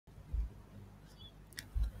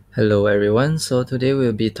Hello everyone, so today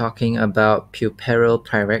we'll be talking about puerperal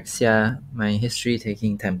pyrexia, my history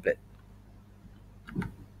taking template.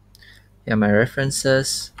 Here are my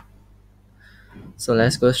references. So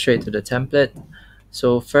let's go straight to the template.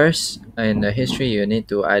 So first, in the history, you need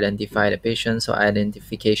to identify the patient. So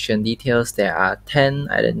identification details, there are 10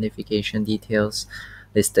 identification details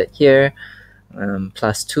listed here,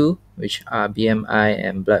 plus 2, which are BMI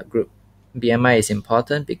and blood group. BMI is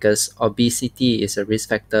important because obesity is a risk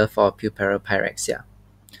factor for puerperal pyrexia.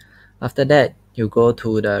 After that, you go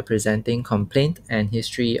to the presenting complaint and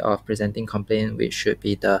history of presenting complaint, which should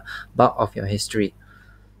be the bulk of your history.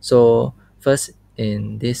 So first,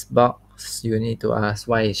 in this box, you need to ask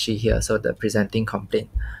why is she here? So the presenting complaint.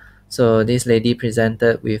 So this lady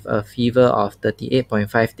presented with a fever of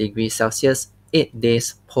 38.5 degrees Celsius 8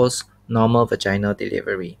 days post normal vaginal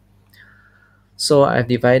delivery. So I've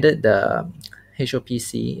divided the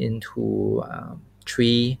HOPC into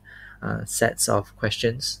three sets of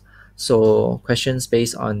questions. So questions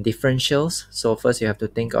based on differentials. So first you have to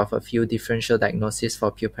think of a few differential diagnoses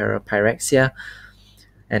for puerperal pyrexia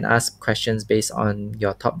and ask questions based on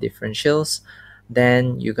your top differentials.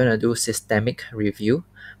 Then you're going to do systemic review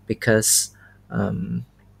because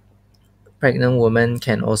pregnant women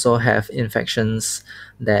can also have infections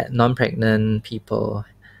that non-pregnant people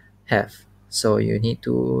have. So you need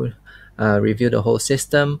to review the whole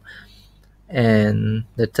system. And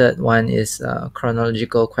the third one is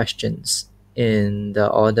chronological questions in the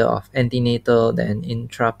order of antenatal, then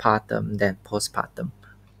intrapartum, then postpartum.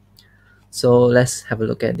 So let's have a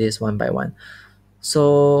look at this one by one.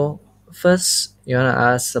 So first, you want to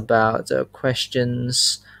ask about the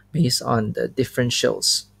questions based on the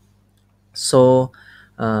differentials. So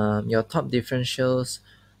your top differentials,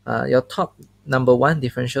 your top number one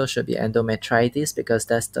differential should be endometritis because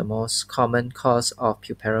that's the most common cause of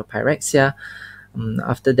puerperal pyrexia.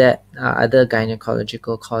 After that, other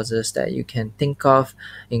gynecological causes that you can think of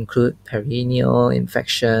include perineal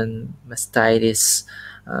infection, mastitis,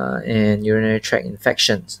 and urinary tract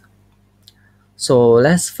infections. So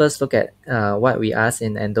let's first look at what we asked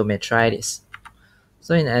in endometritis.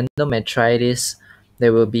 So in endometritis,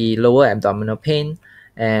 there will be lower abdominal pain,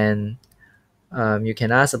 and you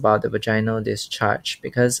can ask about the vaginal discharge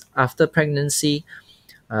because after pregnancy,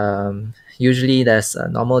 usually there's a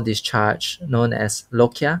normal discharge known as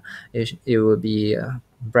lochia. It will be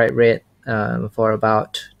bright red for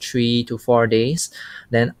about 3 to 4 days.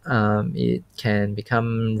 Then it can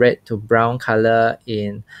become red to brown color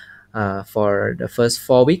in for the first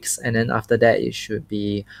 4 weeks, and then after that it should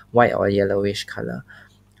be white or yellowish color.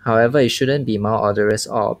 However, it shouldn't be malodorous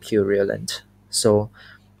or purulent. So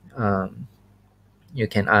you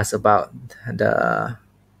can ask about the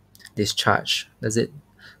discharge. Does it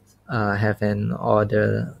have an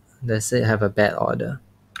odor? Does it have a bad odor?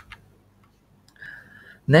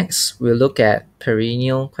 Next, we'll look at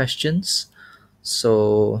perennial questions.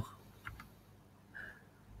 So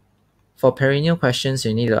for perennial questions,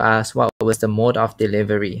 you need to ask what was the mode of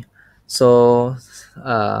delivery. So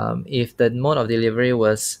if the mode of delivery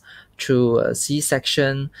was through a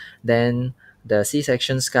C-section, then the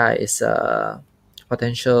C-section scar is a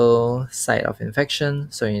potential site of infection.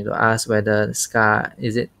 So you need to ask whether the scar,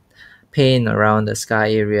 is it pain around the scar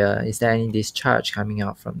area? Is there any discharge coming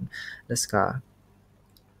out from the scar?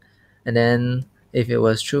 And then if it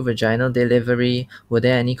was through vaginal delivery, were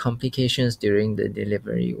there any complications during the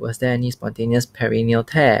delivery? Was there any spontaneous perineal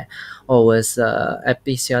tear? Or was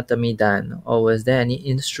episiotomy done? Or was there any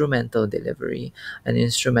instrumental delivery? An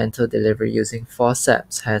instrumental delivery using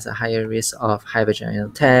forceps has a higher risk of high vaginal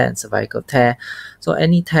tear and cervical tear. So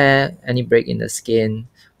any tear, any break in the skin,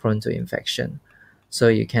 prone to infection. So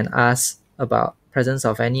you can ask about presence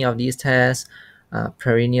of any of these tears,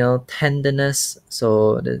 perennial tenderness.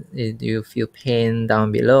 So do you feel pain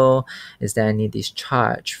down below? Is there any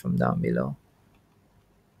discharge from down below?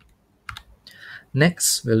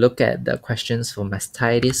 Next, we'll look at the questions for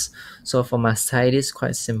mastitis. So for mastitis,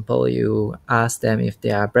 quite simple. You ask them if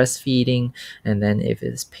they are breastfeeding and then if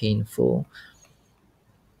it's painful.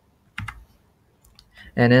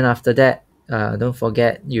 And then after that, don't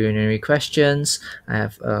forget urinary questions. I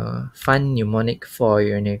have a fun mnemonic for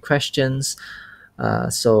urinary questions.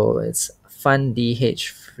 So it's fun DH,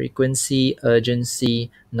 frequency,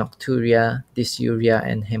 urgency, nocturia, dysuria,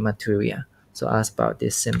 and hematuria. So ask about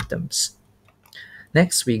these symptoms.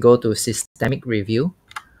 Next, we go to systemic review.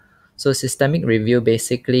 So systemic review,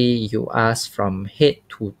 basically you ask from head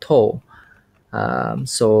to toe.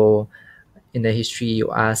 So in the history,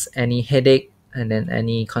 you ask any headache and then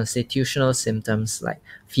any constitutional symptoms like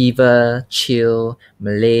fever, chill,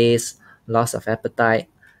 malaise, loss of appetite,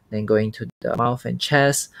 Then going to the mouth and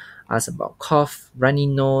chest, ask about cough, runny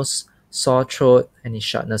nose, sore throat, any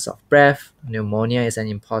shortness of breath. Pneumonia is an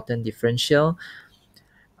important differential.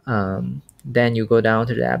 Then you go down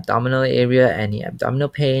to the abdominal area, any abdominal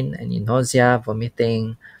pain, any nausea,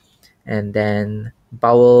 vomiting, and then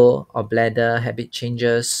bowel or bladder habit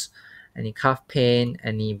changes, any calf pain,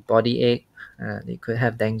 any body ache. They could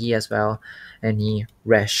have dengue as well, any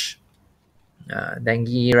rash.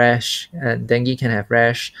 Dengue can have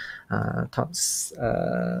rash.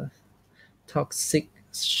 Toxic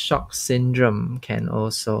shock syndrome can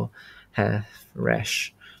also have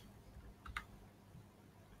rash.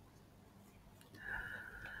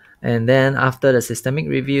 And then after the systemic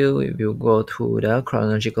review, we will go to the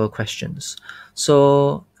chronological questions.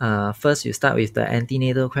 So first you start with the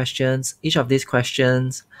antenatal questions. Each of these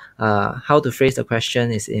questions, how to phrase the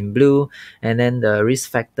question is in blue, and then the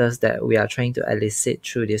risk factors that we are trying to elicit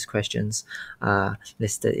through these questions are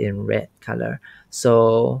listed in red color.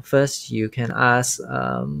 So first you can ask,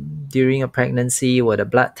 during a pregnancy, were the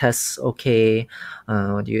blood tests okay?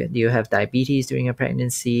 Do you have diabetes during a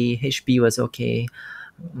pregnancy? HB was okay.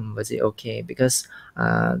 Was it okay? Because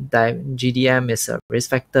GDM is a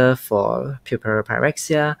risk factor for puerperal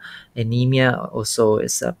pyrexia. Anemia also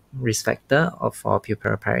is a risk factor for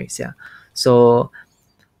puerperal pyrexia. So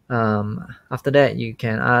after that, you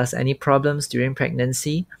can ask any problems during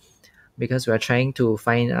pregnancy, because we are trying to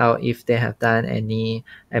find out if they have done any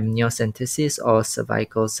amniocentesis or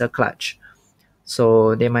cervical cerclage.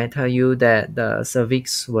 So they might tell you that the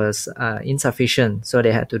cervix was insufficient, so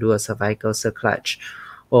they had to do a cervical cerclage,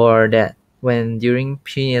 or that when during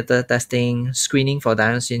prenatal testing screening for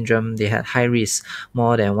Down syndrome, they had high risk,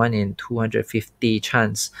 more than 1 in 250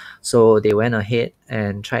 chance. So they went ahead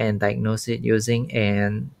and try and diagnose it using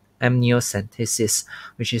an amniocentesis,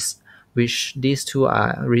 which these two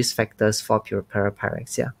are risk factors for puerperal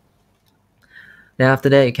pyrexia. Then after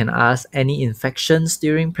that, you can ask any infections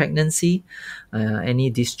during pregnancy, any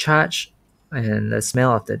discharge, and the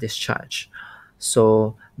smell of the discharge.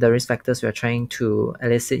 So the risk factors we are trying to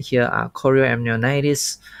elicit here are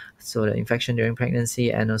chorioamnionitis, so the infection during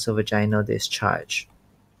pregnancy, and also vaginal discharge,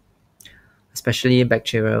 especially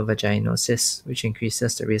bacterial vaginosis, which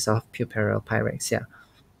increases the risk of puerperal pyrexia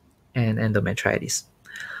and endometritis.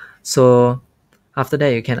 So after that,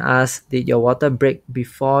 you can ask, did your water break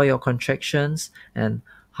before your contractions, and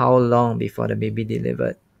how long before the baby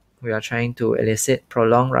delivered? We are trying to elicit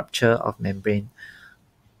prolonged rupture of membrane.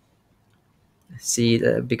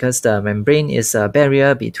 Because the membrane is a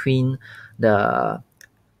barrier between the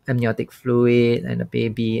amniotic fluid and the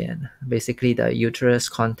baby, and basically the uterus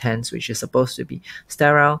contents, which is supposed to be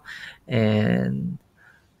sterile, and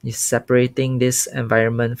is separating this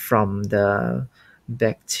environment from the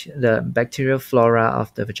bacterial flora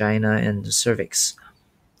of the vagina and the cervix.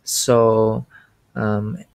 So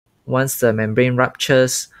once the membrane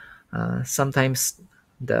ruptures, sometimes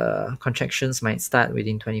the contractions might start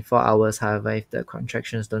within 24 hours. However, if the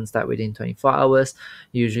contractions don't start within 24 hours,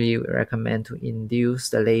 usually we recommend to induce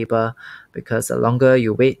the labor, because the longer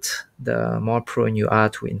you wait, the more prone you are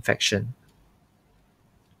to infection.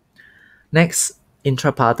 Next,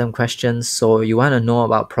 intrapartum questions. So you want to know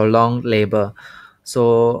about prolonged labor.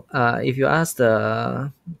 So if you ask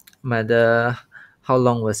the mother how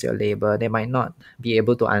long was your labor, they might not be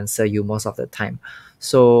able to answer you most of the time.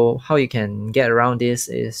 So how you can get around this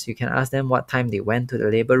is you can ask them what time they went to the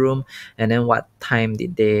labor room, and then what time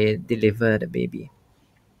did they deliver the baby.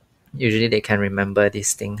 Usually they can remember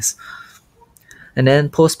these things. And then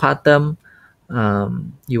postpartum,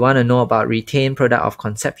 you want to know about retained product of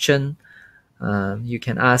conception. You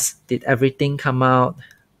can ask, did everything come out?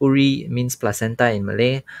 Uri means placenta in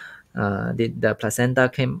Malay. Did the placenta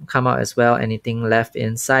come out as well? Anything left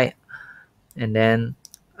inside? And then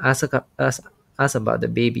ask about the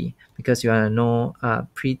baby, because you want to know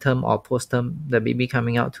preterm or postterm, the baby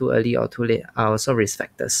coming out too early or too late are also risk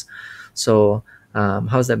factors. So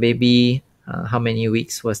how's the baby? How many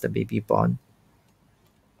weeks was the baby born?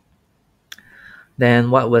 Then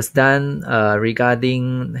what was done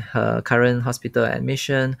regarding her current hospital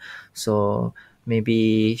admission? So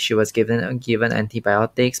maybe she was given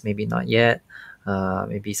antibiotics, maybe not yet.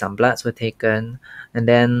 Maybe some bloods were taken. And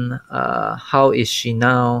then how is she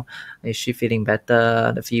now? Is she feeling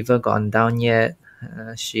better? The fever gone down yet?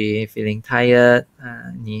 She feeling tired?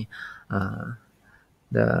 The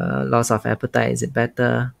loss of appetite, is it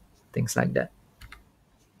better? Things like that.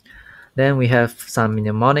 Then we have some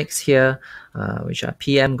mnemonics here, which are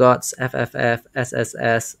PM GOTS, FFF,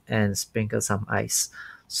 SSS, and sprinkle some ice.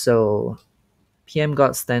 So PM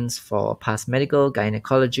GOTS stands for past medical,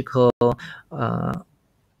 gynecological,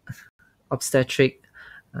 obstetric,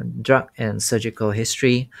 drug and surgical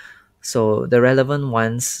history. So the relevant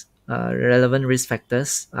ones, relevant risk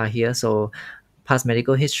factors are here. So past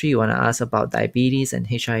medical history, you want to ask about diabetes and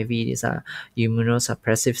HIV. These are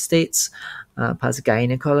immunosuppressive states. Past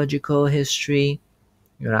gynecological history,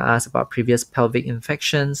 you want to ask about previous pelvic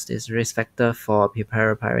infections. This risk factor for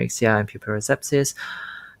puerperal pyrexia and puerperal sepsis.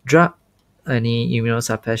 Drug, any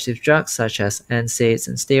immunosuppressive drugs such as NSAIDs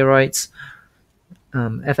and steroids.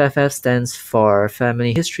 FFF stands for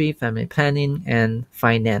family history, family planning, and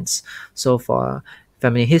finance. So for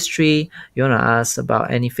family history, you want to ask about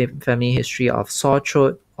any family history of sore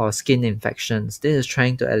throat or skin infections. This is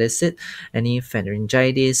trying to elicit any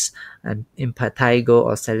pharyngitis, impetigo,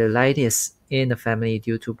 or cellulitis in the family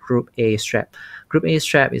due to group A strep. Group A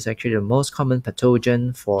strep is actually the most common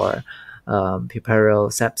pathogen for puerperal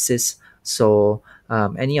sepsis. So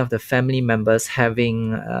any of the family members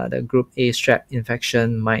having the group A strep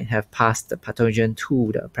infection might have passed the pathogen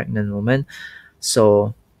to the pregnant woman.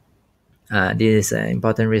 So this is an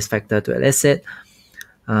important risk factor to elicit.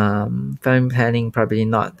 Family planning, probably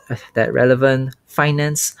not that relevant.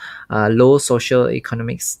 Finance, low social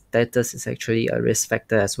economic status is actually a risk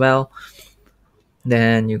factor as well.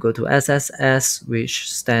 Then you go to SSS,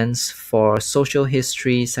 which stands for social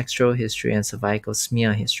history, sexual history, and cervical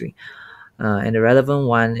smear history. And the relevant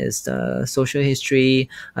one is the social history.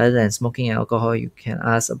 Other than smoking and alcohol, you can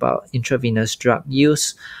ask about intravenous drug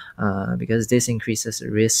use because this increases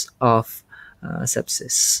the risk of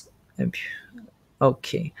sepsis.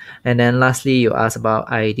 Okay, and then lastly, you ask about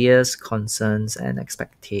ideas, concerns, and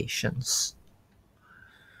expectations.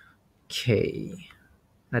 Okay,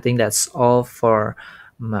 I think that's all for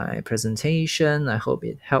my presentation. I hope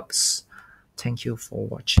it helps. Thank you for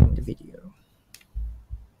watching the video.